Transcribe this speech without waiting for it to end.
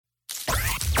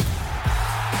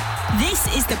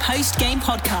This is the post-game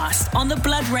podcast on the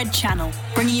Blood Red channel,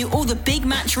 bringing you all the big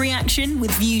match reaction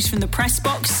with views from the press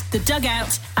box, the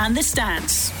dugout and the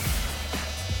stands.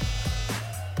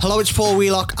 Hello, it's Paul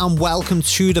Wheelock and welcome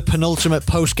to the penultimate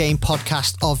post-game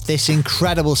podcast of this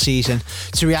incredible season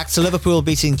to react to Liverpool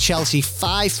beating Chelsea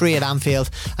 5-3 at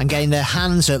Anfield and getting their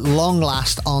hands at long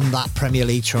last on that Premier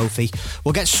League trophy.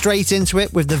 We'll get straight into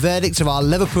it with the verdict of our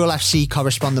Liverpool FC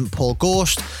correspondent Paul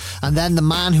Gorst and then the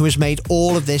man who has made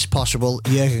all of this possible,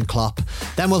 Jurgen Klopp.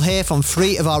 Then we'll hear from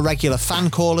three of our regular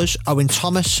fan callers, Owen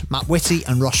Thomas, Matt Whitty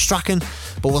and Ross Strachan,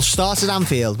 but we'll start at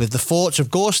Anfield with the thoughts of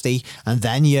Gorsty and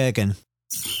then Jurgen.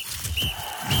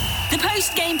 The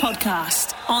post-game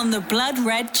podcast on the Blood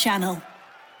Red channel.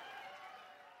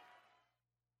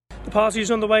 The party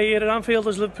is underway here at Anfield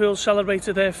as Liverpool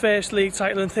celebrated their first league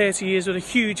title in 30 years with a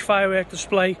huge firework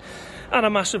display and a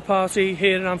massive party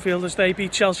here at Anfield as they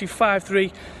beat Chelsea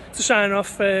 5-3 to sign off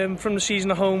from the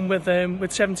season at home with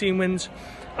 17 wins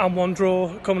and one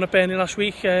draw coming at Burnley last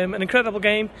week. An incredible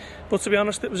game, but to be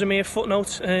honest it was a mere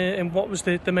footnote in what was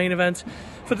the main event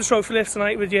for the trophy lift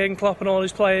tonight with Jurgen Klopp and all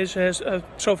his players. A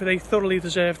trophy they thoroughly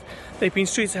deserved. They've been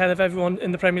streets ahead of everyone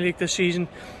in the Premier League this season,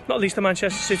 not least the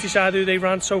Manchester City side who they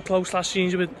ran so close last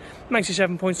season with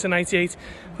 97 points to 98,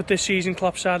 but this season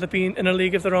Klopp's side have been in a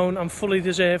league of their own and fully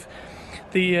deserve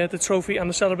the trophy and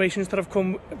the celebrations that have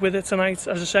come with it tonight.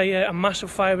 As I say, a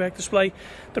massive firework display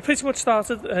that pretty much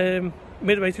started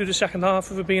midway through the second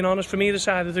half, if we're being honest, from either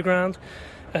side of the ground,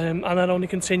 and that only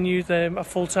continued at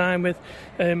full time with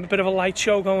a bit of a light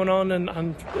show going on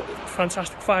and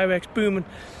fantastic fireworks booming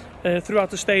throughout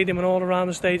the stadium and all around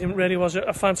the stadium. It really was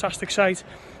a fantastic sight,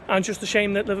 and just a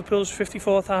shame that Liverpool's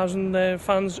 54,000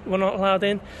 fans were not allowed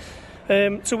in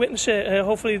to witness it.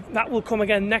 Hopefully that will come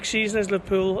again next season as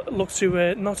Liverpool look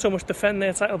to not so much defend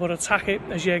their title but attack it,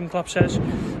 as Jurgen Klopp says.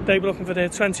 They'll be looking for their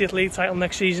 20th league title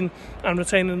next season and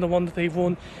retaining the one that they've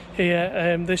won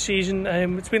here this season.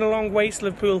 It's been a long wait.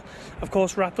 Liverpool of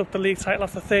course wrapped up the league title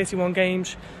after 31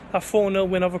 games, a 4-0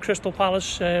 win over Crystal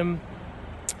Palace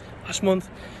last month,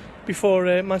 before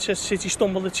Manchester City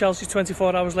stumbled at Chelsea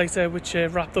 24 hours later, which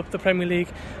wrapped up the Premier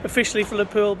League officially for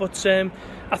Liverpool. But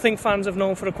I think fans have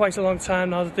known for quite a long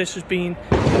time now that this has been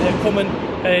coming.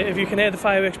 If you can hear the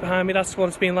fireworks behind me, that's what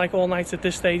it's been like all night at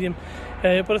this stadium.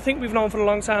 But I think we've known for a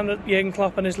long time that Jurgen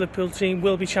Klopp and his Liverpool team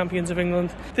will be champions of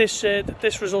England. This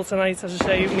result tonight, as I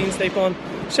say, means they've gone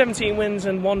 17 wins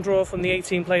and one draw from the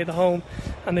 18 played at home,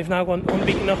 and they've now gone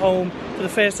unbeaten at home for the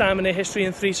first time in their history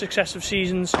in 3 successive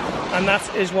seasons. And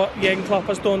that is what Jurgen Klopp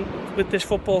has done with this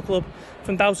football club.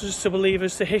 From doubters to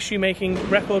believers to history-making,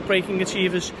 record-breaking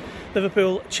achievers,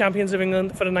 Liverpool champions of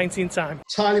England for the 19th time.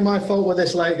 Entirely my fault with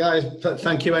this late, guys.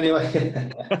 Thank you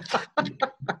anyway.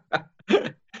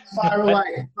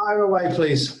 Fire away,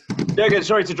 please. Jurgen,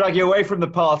 sorry to drag you away from the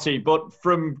party, but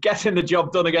from getting the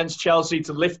job done against Chelsea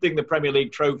to lifting the Premier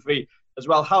League trophy as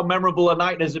well, how memorable a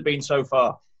night has it been so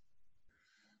far?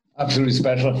 Absolutely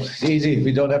special. It's easy.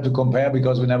 We don't have to compare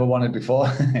because we never won it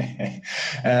before.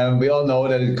 We all know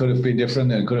that it could have been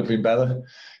different and could have been better.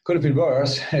 Could have been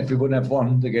worse if we wouldn't have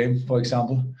won the game, for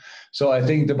example. So I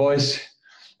think the boys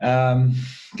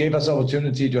gave us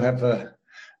opportunity to have a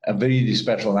really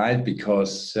special night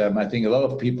because I think a lot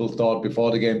of people thought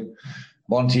before the game,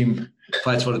 one team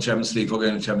fights for the Champions League, for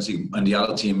getting the Champions League, and the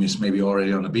other team is maybe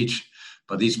already on the beach.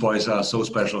 But these boys are so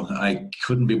special. I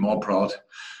couldn't be more proud.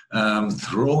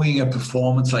 Throwing a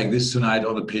performance like this tonight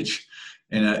on the pitch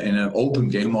in an open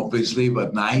game, obviously,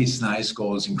 but nice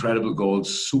goals, incredible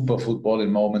goals, super footballing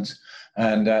moments,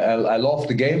 and I love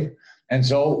the game, and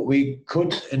so we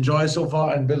could enjoy so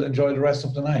far and will enjoy the rest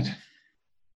of the night.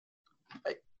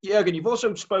 Jurgen, you've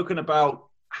also spoken about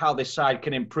how this side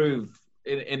can improve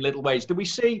in little ways. Do we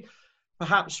see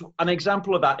perhaps an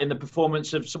example of that in the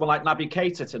performance of someone like Naby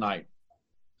Keita tonight?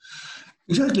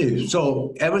 Exactly.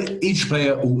 So each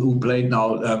player who played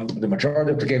now, the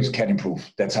majority of the games can improve.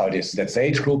 That's how it is. That's the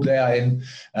age group they are in,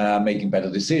 making better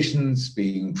decisions,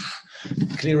 being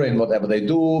clearer in whatever they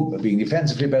do, being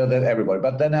defensively better than everybody.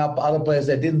 But then there are other players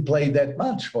that didn't play that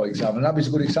much, for example. Naby's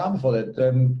a good example for that.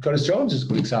 Curtis Jones is a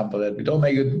good example of that. We don't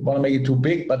want to make it too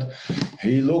big, but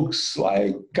he looks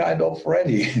like kind of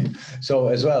ready. So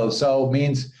as well. So it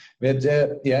means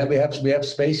that we have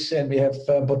space and we have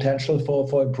potential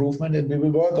for improvement, and we will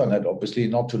work on it. Obviously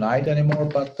not tonight anymore,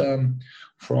 but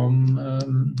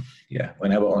from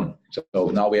whenever on. So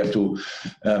now we have to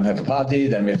have a party,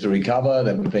 then we have to recover,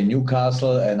 then we play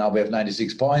Newcastle, and now we have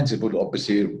 96 points. It would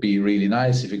obviously be really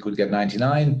nice if we could get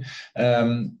 99. But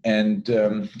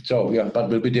it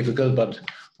will be difficult, but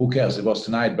who cares? It was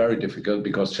tonight very difficult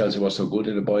because Chelsea was so good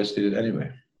and the boys did it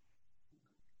anyway.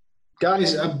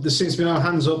 Guys, there seems to be no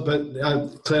hands up, but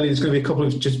clearly there's going to be a couple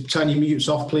of, just turn your mutes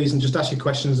off, please, and just ask your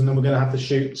questions, and then we're going to have to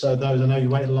shoot. So those, I know you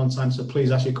waited a long time, so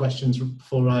please ask your questions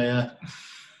before I...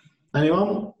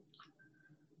 anyone?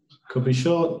 Could be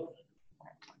short.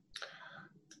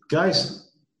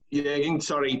 Guys? Yeah,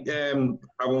 sorry, I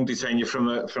won't detain you from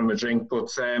a drink,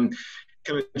 but can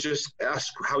I just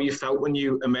ask how you felt when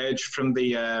you emerged from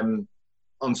the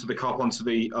onto the Kop, onto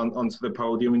the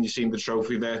podium, and you seen the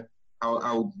trophy there?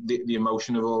 How the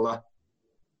emotion of all that?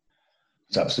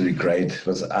 It's absolutely great. It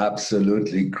was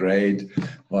absolutely great.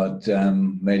 What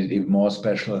made it even more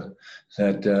special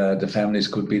that the families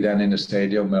could be then in the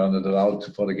stadium. We were not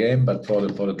allowed for the game, but for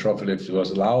the trophy lift it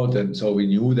was allowed, and so we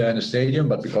knew they're in the stadium.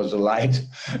 But because of the light,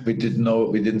 we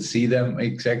didn't see them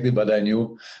exactly. But I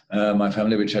knew my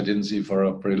family, which I didn't see for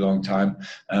a pretty long time,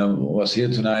 was here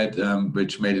tonight,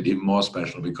 which made it even more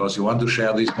special because you want to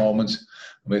share these moments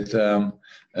with.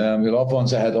 Your loved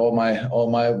ones. I had all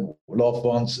my loved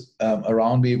ones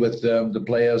around me with the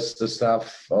players, the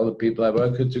staff, all the people I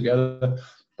work with together.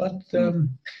 But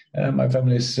my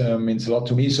family means a lot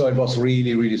to me, so it was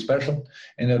really, really special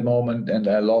in that moment, and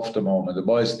I loved the moment. The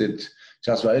boys did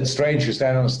just well. It's strange, you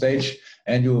stand on a stage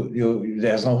and you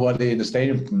there's nobody in the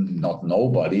stadium, not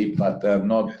nobody, but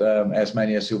not as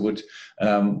many as you would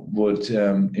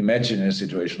imagine in a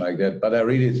situation like that. But I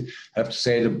really have to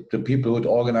say the people who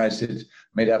organized it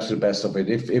made absolute best of it.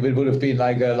 If it would have been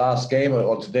like a last game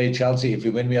or today Chelsea, if we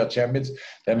win, we are champions,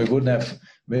 then we wouldn't have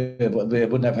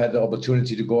had the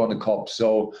opportunity to go on the Kop.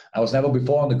 So I was never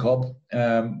before on the Kop.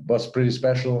 Was pretty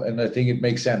special, and I think it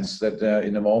makes sense that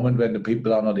in a moment when the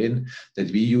people are not in,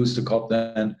 that we use the Kop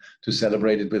then to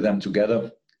celebrate it with them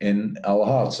together in our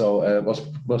hearts. So it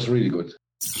was really good.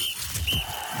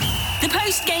 The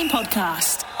post-game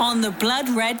podcast on the Blood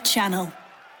Red channel.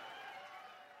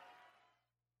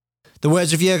 The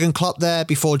words of Jurgen Klopp there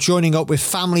before joining up with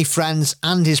family, friends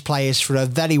and his players for a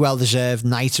very well-deserved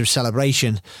night of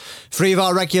celebration. 3 of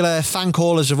our regular fan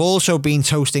callers have also been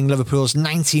toasting Liverpool's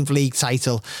 19th league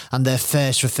title and their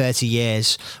first for 30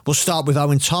 years. We'll start with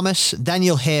Owen Thomas, then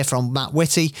you'll hear from Matt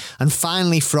Whitty and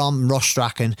finally from Ross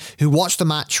Strachan, who watched the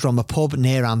match from a pub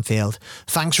near Anfield.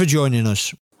 Thanks for joining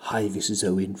us. Hi, this is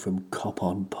Owen from Kop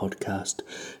On Podcast.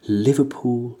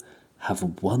 Liverpool have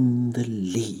won the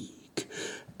league.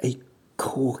 A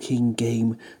corking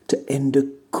game to end a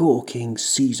corking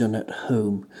season at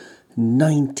home.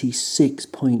 96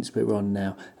 points we're on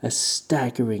now, a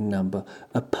staggering number,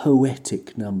 a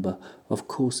poetic number, of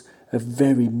course a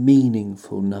very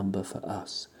meaningful number for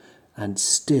us. And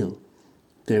still,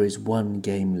 there is one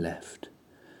game left.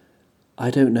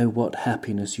 I don't know what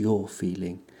happiness you're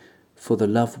feeling, for the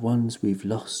loved ones we've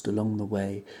lost along the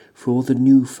way, for all the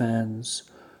new fans,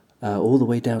 all the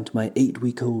way down to my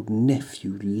 8-week-old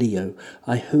nephew, Leo.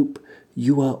 I hope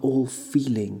you are all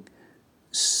feeling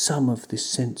some of this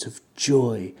sense of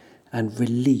joy and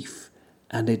relief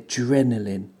and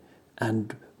adrenaline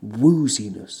and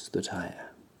wooziness that I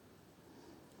am.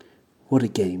 What a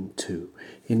game, too.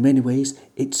 In many ways,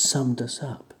 it summed us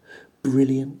up.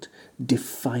 Brilliant,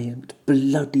 defiant,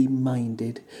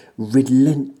 bloody-minded,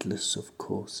 relentless, of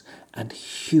course, and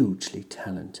hugely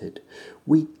talented.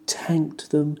 We tanked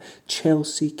them,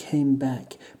 Chelsea came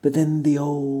back, but then the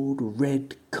old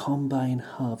red combine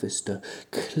harvester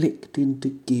clicked into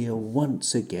gear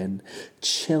once again.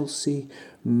 Chelsea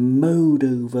mowed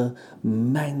over,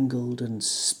 mangled and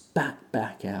spat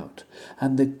back out,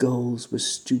 and the goals were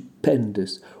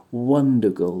stupendous, wonder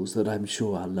goals that I'm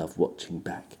sure I'll love watching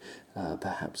back.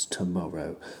 Perhaps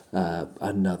tomorrow,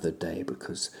 another day,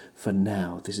 because for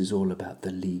now this is all about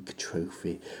the league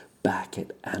trophy back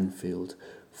at Anfield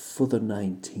for the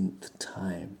 19th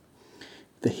time.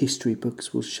 The history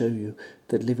books will show you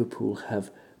that Liverpool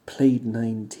have played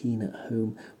 19 at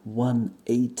home, won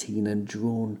 18 and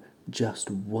drawn just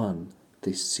 1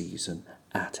 this season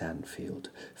at Anfield.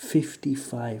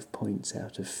 55 points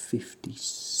out of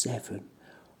 57.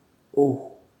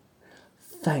 Oh,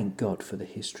 thank God for the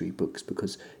history books,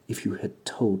 because if you had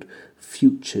told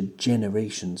future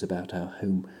generations about our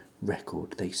home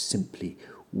record, they simply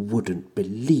wouldn't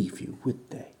believe you,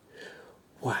 would they?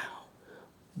 Wow,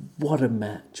 what a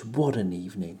match, what an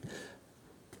evening.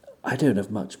 I don't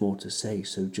have much more to say,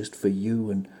 so just for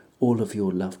you and all of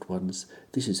your loved ones,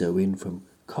 this is Owen from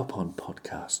Kop On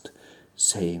Podcast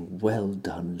saying well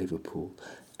done Liverpool,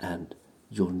 and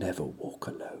you'll never walk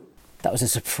alone. That was a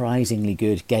surprisingly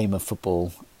good game of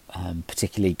football,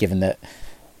 particularly given that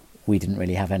we didn't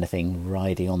really have anything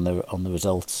riding on the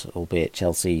results, albeit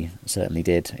Chelsea certainly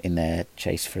did in their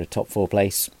chase for a top 4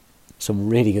 place.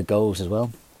 Some really good goals as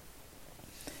well.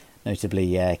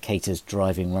 Notably, Keita's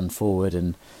driving run forward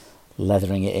and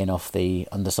leathering it in off the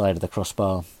underside of the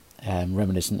crossbar,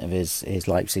 reminiscent of his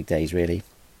Leipzig days, really.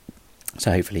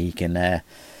 So hopefully he can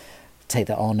take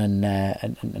that on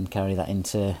and carry that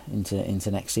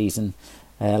into next season.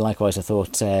 Likewise, I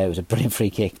thought it was a brilliant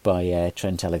free kick by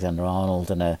Trent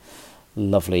Alexander-Arnold and a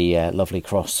lovely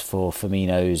cross for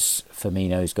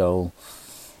Firmino's goal,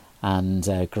 and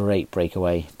a great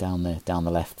breakaway down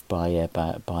the left by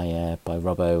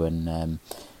Robbo, and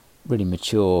really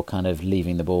mature kind of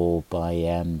leaving the ball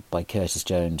by Curtis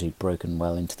Jones, who'd broken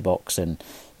well into the box, and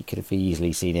you could have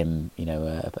easily seen him,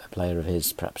 a player of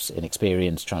his perhaps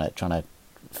inexperience, trying to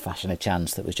fashion a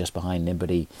chance that was just behind him, but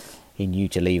he knew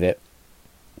to leave it.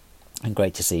 And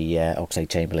great to see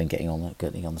Oxlade-Chamberlain getting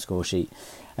on the score sheet.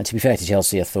 And to be fair to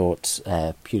Chelsea, I thought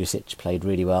Pulisic played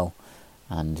really well,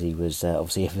 and he was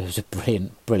obviously it was a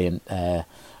brilliant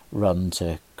run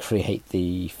to create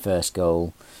the first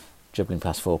goal, dribbling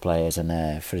past 4 players,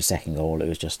 and for his second goal, it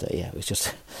was just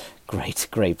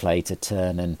great play to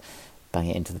turn and bang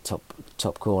it into the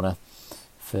top corner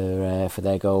for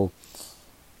their goal.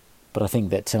 But I think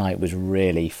that tonight was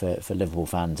really for Liverpool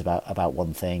fans about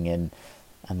one thing, and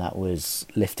that was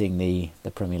lifting the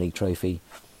Premier League trophy.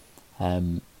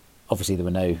 Obviously there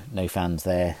were no fans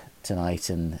there tonight,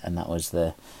 and that was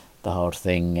the hard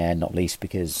thing, not least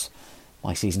because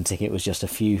my season ticket was just a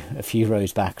few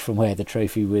rows back from where the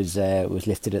trophy was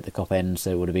lifted at the Kop end,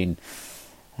 so it would have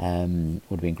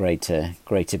been great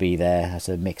to be there. I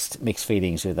had mixed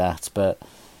feelings with that, but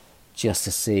just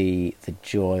to see the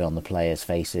joy on the players'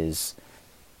 faces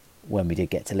when we did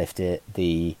get to lift it,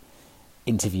 the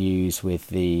interviews with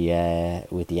the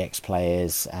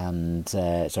ex-players and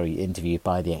interviewed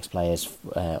by the ex-players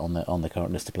on the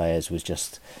current list of players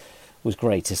was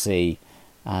great to see.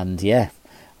 And yeah,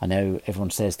 I know everyone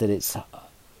says that it's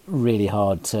really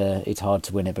hard to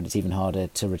win it, but it's even harder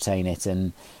to retain it,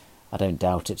 and I don't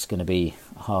doubt it's going to be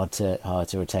hard to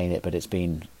retain it, but it's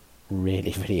been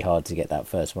really, really hard to get that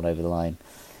first one over the line.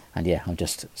 And yeah, I'm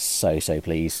just so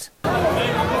pleased.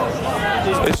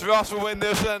 It's Ross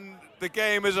Windows, and the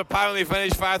game is apparently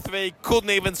finished 5-3.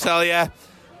 Couldn't even tell you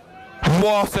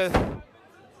what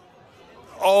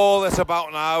all it's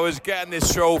about now is getting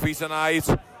this trophy tonight.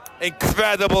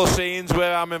 Incredible scenes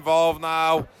where I'm involved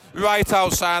now, right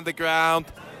outside the ground.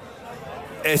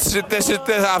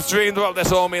 I've dreamed about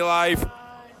this all my life.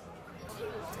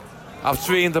 I've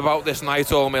dreamed about this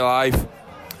night all my life.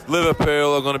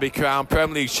 Liverpool are going to be crowned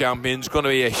Premier League champions. Going to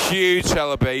be a huge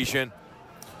celebration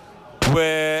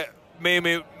where me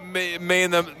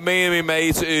and my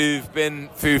mates who've been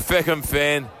through thick and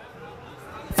thin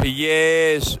for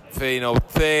years, for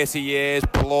 30 years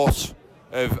plus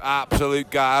of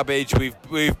absolute garbage,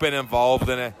 we've been involved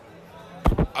in it,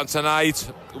 and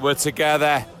tonight we're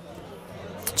together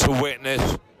to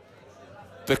witness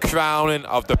the crowning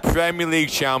of the Premier League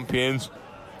champions.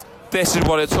 This is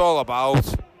what it's all about.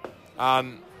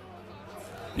 And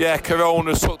yeah,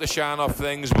 Corona's took the shine off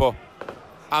things, but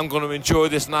I'm going to enjoy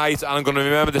this night, and I'm going to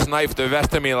remember this night for the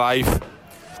rest of my life.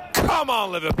 Come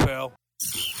on, Liverpool.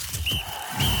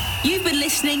 You've been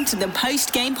listening to the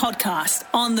Post Game Podcast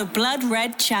on the Blood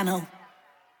Red Channel.